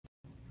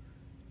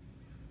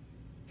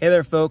Hey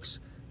there, folks.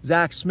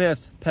 Zach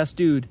Smith, Pest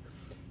Dude.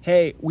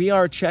 Hey, we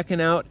are checking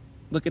out,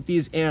 look at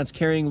these ants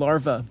carrying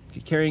larvae,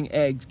 carrying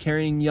eggs,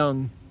 carrying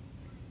young.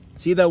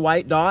 See the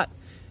white dot?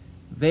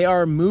 They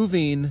are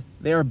moving,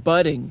 they are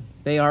budding,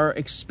 they are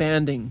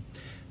expanding.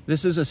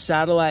 This is a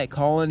satellite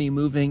colony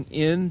moving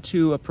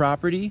into a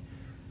property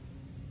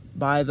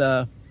by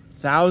the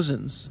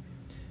thousands.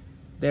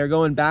 They're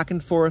going back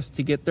and forth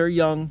to get their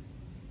young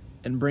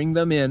and bring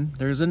them in.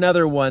 There's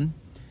another one.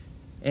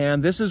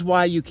 And this is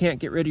why you can't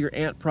get rid of your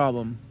ant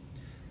problem.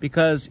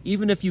 Because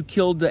even if you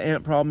killed the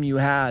ant problem you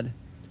had,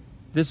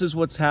 this is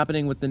what's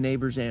happening with the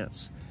neighbor's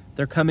ants.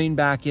 They're coming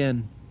back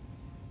in.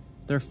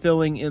 They're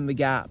filling in the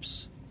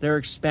gaps. They're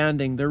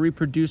expanding, they're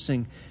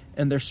reproducing,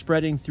 and they're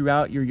spreading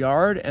throughout your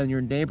yard and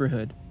your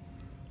neighborhood.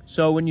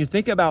 So when you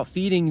think about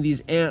feeding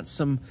these ants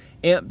some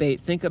ant bait,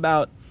 think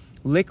about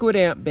liquid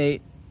ant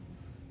bait.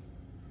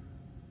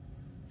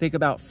 Think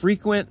about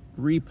frequent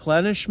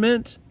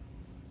replenishment,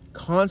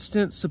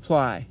 constant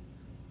supply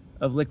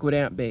of liquid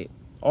ant bait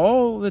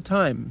all the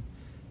time.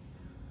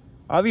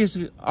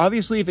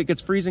 Obviously, if it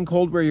gets freezing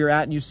cold where you're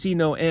at and you see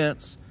no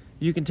ants,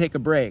 you can take a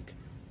break.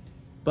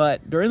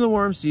 But during the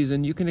warm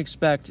season, you can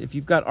expect, if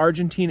you've got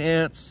Argentine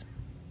ants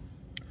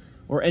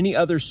or any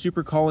other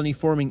super colony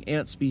forming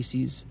ant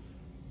species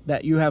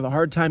that you have a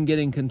hard time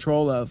getting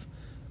control of,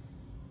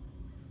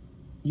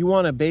 you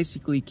want to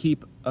basically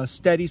keep a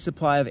steady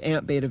supply of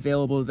ant bait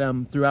available to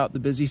them throughout the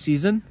busy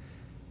season.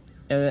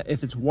 And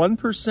if it's 1%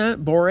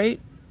 borate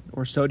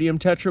or sodium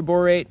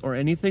tetraborate or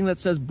anything that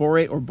says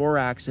borate or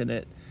borax in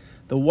it,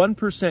 the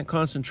 1%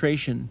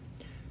 concentration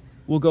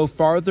will go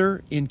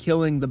farther in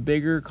killing the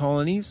bigger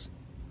colonies.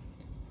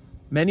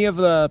 Many of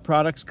the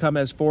products come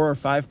as 4 or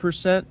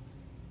 5%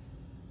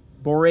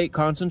 borate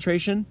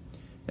concentration,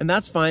 and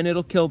that's fine.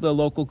 It'll kill the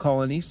local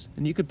colonies,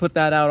 and you could put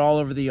that out all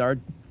over the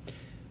yard.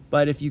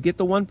 But if you get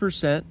the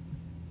 1%,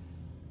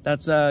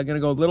 that's going to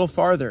go a little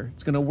farther.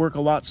 It's going to work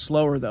a lot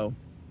slower, though.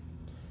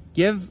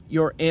 Give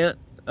your ant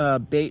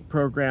bait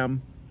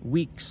program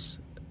weeks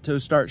to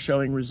start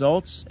showing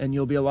results, and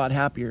you'll be a lot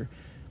happier.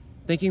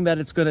 Thinking that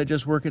it's going to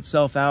just work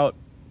itself out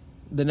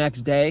the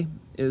next day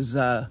is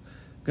going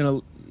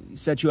to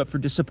set you up for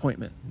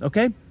disappointment.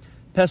 Okay?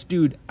 Pest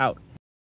Dude out.